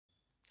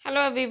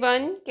Hello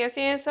everyone,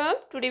 कैसे हैं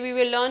सब? Today we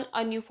will learn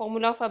a new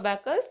formula of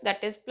abacus,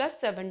 that is plus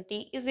 70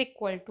 is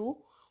equal to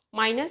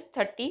minus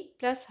 30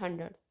 plus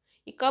 100.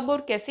 ये कब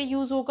और कैसे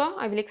यूज होगा?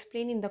 I will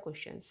explain in the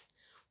questions.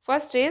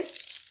 First is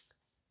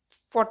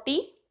 40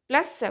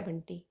 plus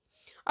 70.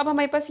 अब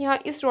हमारे पास यहाँ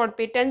इस रॉड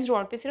पे टेंस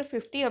रॉड पे सिर्फ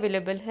 50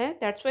 अवेलेबल है.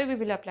 That's why we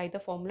will apply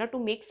the formula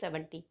to make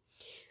 70.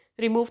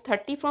 Remove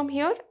 30 from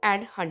here,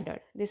 add 100.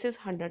 This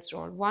is hundreds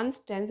rod, ones,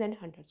 tens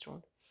and hundreds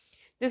rod.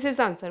 This is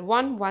the answer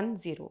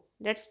 110.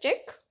 Let's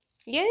check.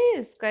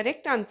 Yes,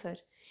 correct answer.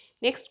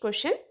 Next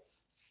question,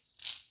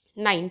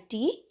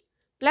 90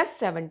 plus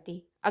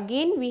 70.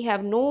 Again we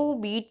have no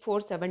bead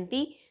for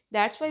 70.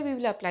 That's why we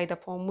will apply the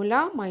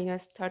formula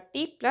minus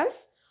 30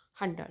 plus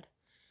 100.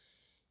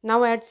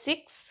 Now add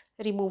 6.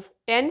 Remove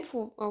 10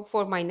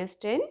 for minus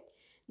 10.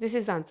 This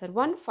is the answer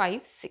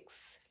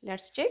 156.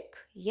 Let's check.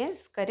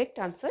 Yes, correct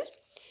answer.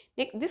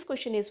 This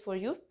question is for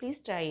you. Please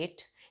try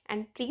it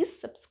and please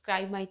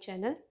subscribe my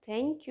channel.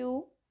 Thank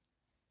you.